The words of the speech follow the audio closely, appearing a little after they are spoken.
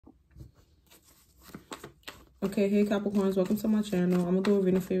Okay, hey Capricorns, welcome to my channel. I'm gonna do a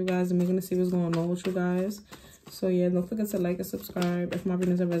reading for you guys and we're gonna see what's going on with you guys. So yeah, don't forget to like and subscribe if my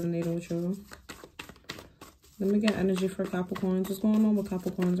readings are resonating with you. Let me get energy for Capricorns. What's going on with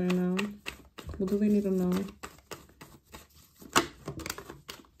Capricorns right now? What do they need to know?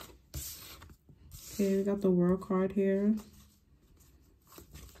 Okay, we got the World card here.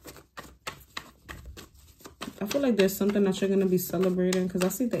 I feel like there's something that you're gonna be celebrating because I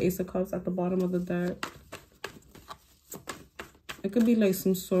see the Ace of Cups at the bottom of the deck. It could be like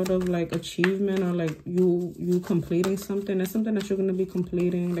some sort of like achievement or like you completing something. It's something that you're going to be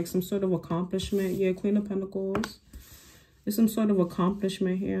completing, like some sort of accomplishment. Yeah, Queen of Pentacles. There's some sort of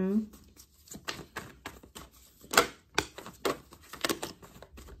accomplishment here.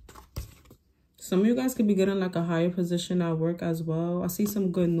 Some of you guys could be getting like a higher position at work as well. I see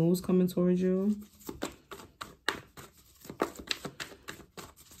some good news coming towards you.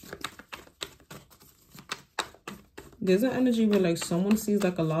 There's an energy where like someone sees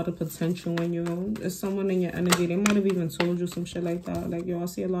like a lot of potential in you. There's someone in your energy. They might have even told you some shit like that. Like, yo, I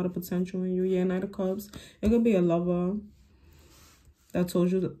see a lot of potential in you. Yeah, Knight of Cups. It could be a lover that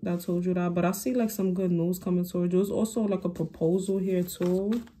told you that. But I see like some good news coming towards you. There's also like a proposal here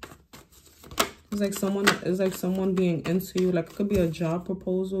too. It's like someone being into you. Like it could be a job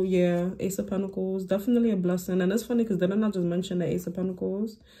proposal. Yeah, Ace of Pentacles. Definitely a blessing. And it's funny because didn't I just mention the Ace of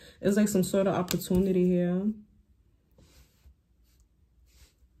Pentacles? It's like some sort of opportunity here.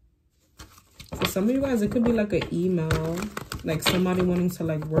 For some of you guys, it could be like an email, like somebody wanting to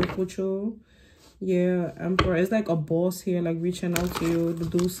like work with you. Yeah, Emperor. It's like a boss here, like reaching out to you to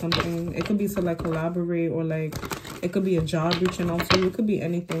do something. It could be to like collaborate, or like it could be a job reaching out to you. It could be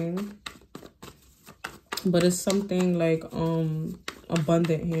anything. But it's something like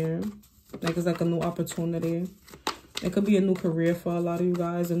abundant here. Like it's like a new opportunity. It could be a new career for a lot of you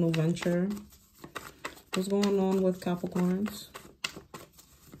guys, a new venture. What's going on with Capricorns?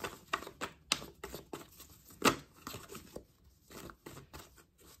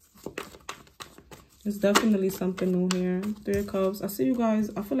 It's definitely something new here. Three of Cups. I see you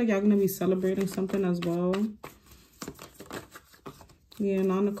guys. I feel like y'all going to be celebrating something as well. Yeah,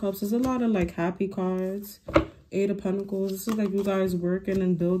 Nine of Cups. There's a lot of like happy cards. Eight of Pentacles. This is like you guys working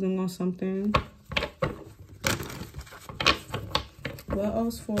and building on something. What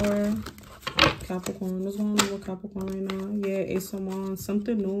else for Capricorn? What's going on with Capricorn right now? Yeah, Ace of Wands.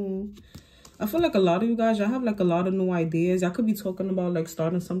 Something new. I feel like a lot of you guys, y'all have like a lot of new ideas. Y'all could be talking about like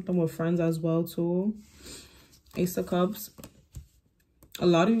starting something with friends as well too. Ace of Cups. A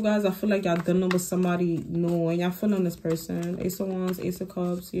lot of you guys, I feel like y'all dealing with somebody new and y'all feeling this person. Ace of Wands, Ace of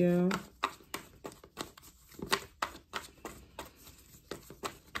Cups, yeah.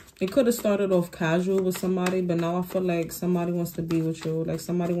 It could have started off casual with somebody, but now I feel like somebody wants to be with you. Like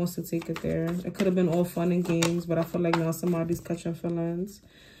somebody wants to take it there. It could have been all fun and games, but I feel like now somebody's catching feelings.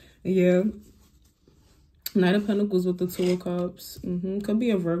 Yeah. Knight of Pentacles with the Two of Cups. Could be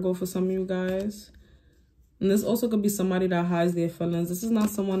a Virgo for some of you guys. And this also could be somebody that hides their feelings. This is not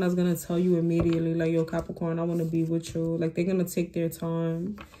someone that's going to tell you immediately, like, yo, Capricorn, I want to be with you. Like, they're going to take their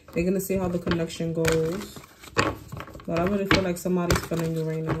time. They're going to see how the connection goes. But I really feel like somebody's feeling you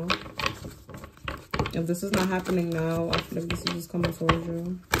right now. If this is not happening now, I feel like this is just coming towards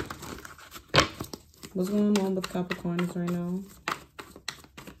you. What's going on with Capricorns right now?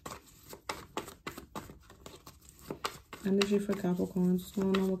 Energy for Capricorns. What's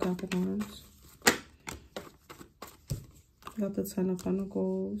going on with Capricorns? Got the Ten of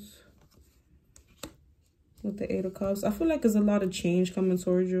Pentacles. With the Eight of Cups. I feel like there's a lot of change coming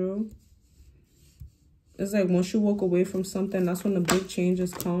towards you. It's like once you walk away from something, that's when the big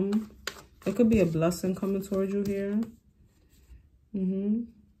changes come. It could be a blessing coming towards you here.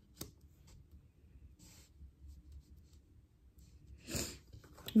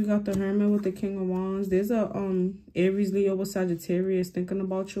 We got the Hermit with the King of Wands. There's a Aries, Leo with Sagittarius thinking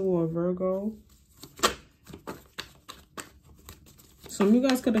about you, or a Virgo. Some of you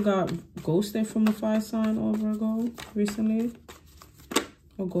guys could have got ghosted from a fire sign or Virgo recently.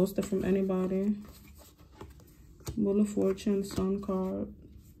 Or ghosted from anybody. Wheel of Fortune, Sun card.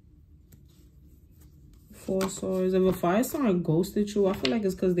 Four Swords. If a fire sign ghosted you, I feel like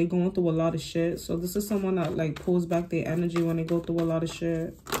it's because they're going through a lot of shit. So this is someone that like pulls back their energy when they go through a lot of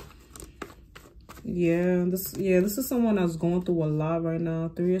shit. Yeah, this is someone that's going through a lot right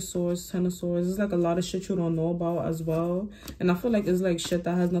now. Three of Swords, Ten of Swords. There's like a lot of shit you don't know about as well. And I feel like it's like shit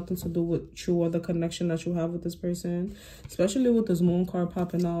that has nothing to do with you or the connection that you have with this person. Especially with this Moon card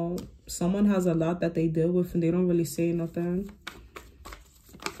popping out. Someone has a lot that they deal with and they don't really say nothing.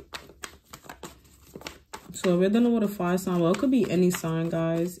 So we're dealing with a fire sign. Well, it could be any sign,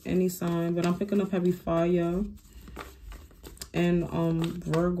 guys. Any sign. But I'm picking up heavy fire. And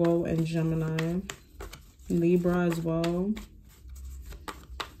Virgo and Gemini. Libra as well.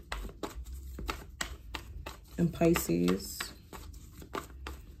 And Pisces.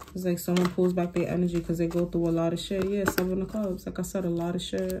 It's like someone pulls back their energy because they go through a lot of shit. Yeah, 7 of Cups. Like I said, a lot of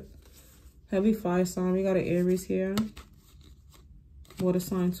shit. Heavy fire sign. We got an Aries here. Water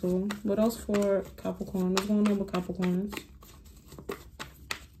sign too. What else for Capricorn? What's going on with Capricorns?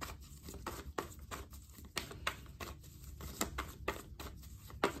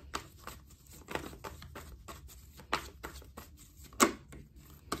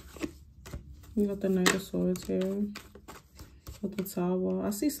 You got the Knight of Swords here. With the Tower.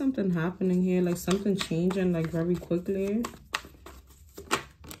 I see something happening here. Like something changing like very quickly.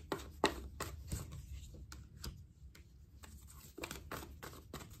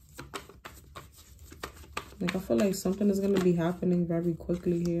 Like I feel like something is going to be happening very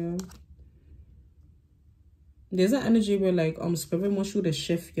quickly here. There's an energy where like Spirit wants you to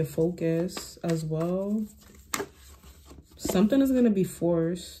shift your focus as well. Something is going to be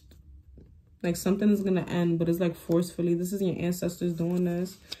forced. Like something is going to end, but it's like forcefully. This is your ancestors doing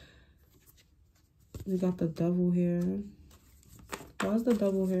this. We got the Devil here. Why is the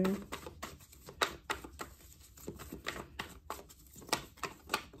Devil here?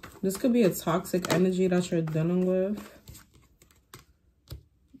 This could be a toxic energy that you're dealing with.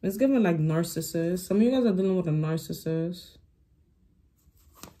 It's giving like narcissist. Some of you guys are dealing with a narcissist.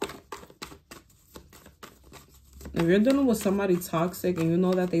 If you're dealing with somebody toxic and you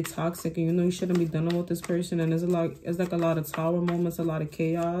know that they toxic and you know you shouldn't be dealing with this person, and it's like a lot of Tower moments, a lot of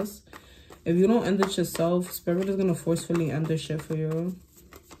chaos. If you don't end it yourself, Spirit is gonna forcefully end this shit for you.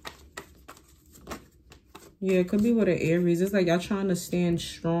 Yeah, it could be with an Aries. It's like y'all trying to stand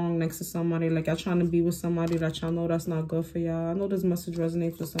strong next to somebody. Like y'all trying to be with somebody that y'all know that's not good for y'all. I know this message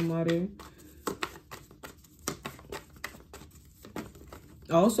resonates with somebody.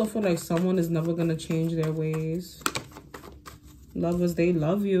 I also feel like someone is never going to change their ways. Lovers, they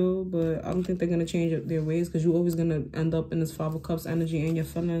love you, but I don't think they're going to change their ways because you're always going to end up in this 5 of Cups energy and your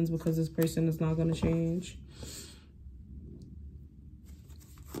feelings because this person is not going to change.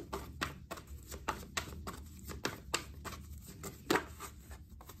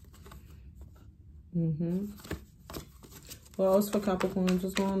 What else for Capricorns?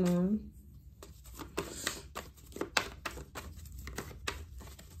 What's going on?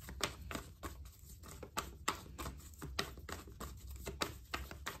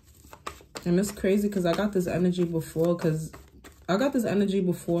 And it's crazy because I got this energy before with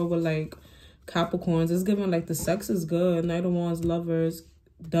like Capricorns. It's giving like the sex is good. Knight of Wands, Lovers,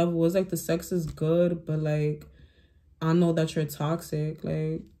 Devil. It's like the sex is good, but like I know that you're toxic.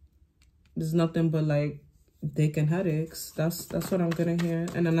 Like there's nothing but like dick and headaches. That's what I'm getting here.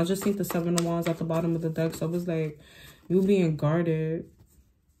 And then I just think the 7 of Wands at the bottom of the deck. So it was like you being guarded.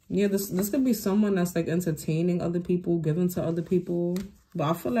 Yeah, this could be someone that's like entertaining other people, giving to other people. But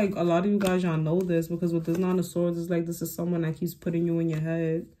I feel like a lot of you guys, y'all know this because with this 9 of Swords, it's like this is someone that keeps putting you in your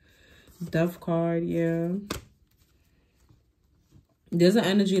head. Death card, yeah. There's an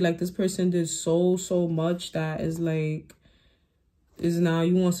energy like this person did so much that is like, is now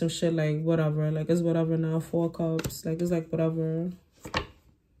you want some shit like whatever. Like it's whatever now, 4 Cups. Like it's like whatever.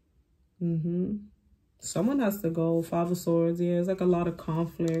 Someone has to go. 5 of Swords, yeah. It's like a lot of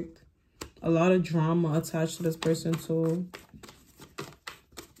conflict. A lot of drama attached to this person too.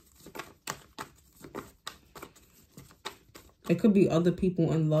 It could be other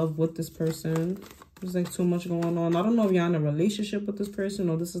people in love with this person. There's like too much going on. I don't know if you're in a relationship with this person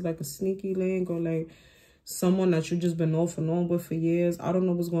or this is like a sneaky link or like someone that you've just been off and on with for years. I don't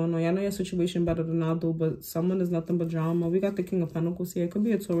know what's going on. Y'all know your situation better than I do, but someone is nothing but drama. We got the King of Pentacles here. It could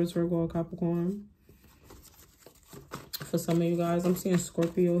be a Taurus, Virgo, or Capricorn. For some of you guys, I'm seeing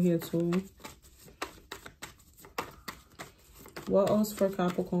Scorpio here too. What else for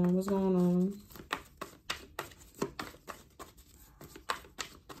Capricorn? What's going on?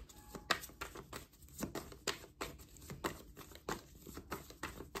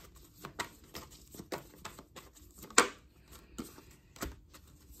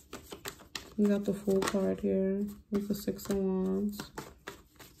 We got the Fool card here with the 6 of Wands.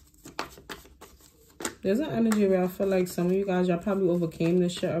 There's an energy where I feel like some of you guys, y'all probably overcame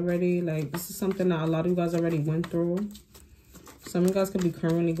this shit already. Like, this is something that a lot of you guys already went through. Some of you guys could be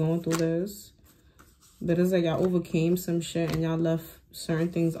currently going through this. But it's like y'all overcame some shit and y'all left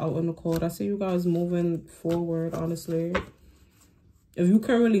certain things out in the cold. I see you guys moving forward, honestly. If you're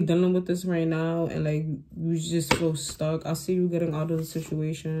currently dealing with this right now and, like, you just feel stuck, I see you getting out of the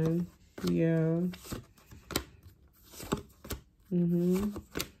situation. Yeah.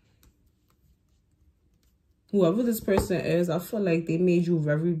 Whoever this person is, I feel like they made you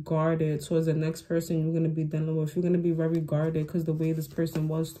very guarded towards the next person you're going to be dealing with. You're going to be very guarded because the way this person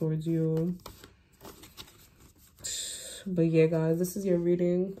was towards you. But yeah, guys, this is your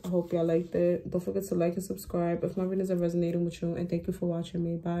reading. I hope y'all liked it. Don't forget to like and subscribe if my readings are resonating with you. And thank you for watching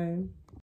me. Bye.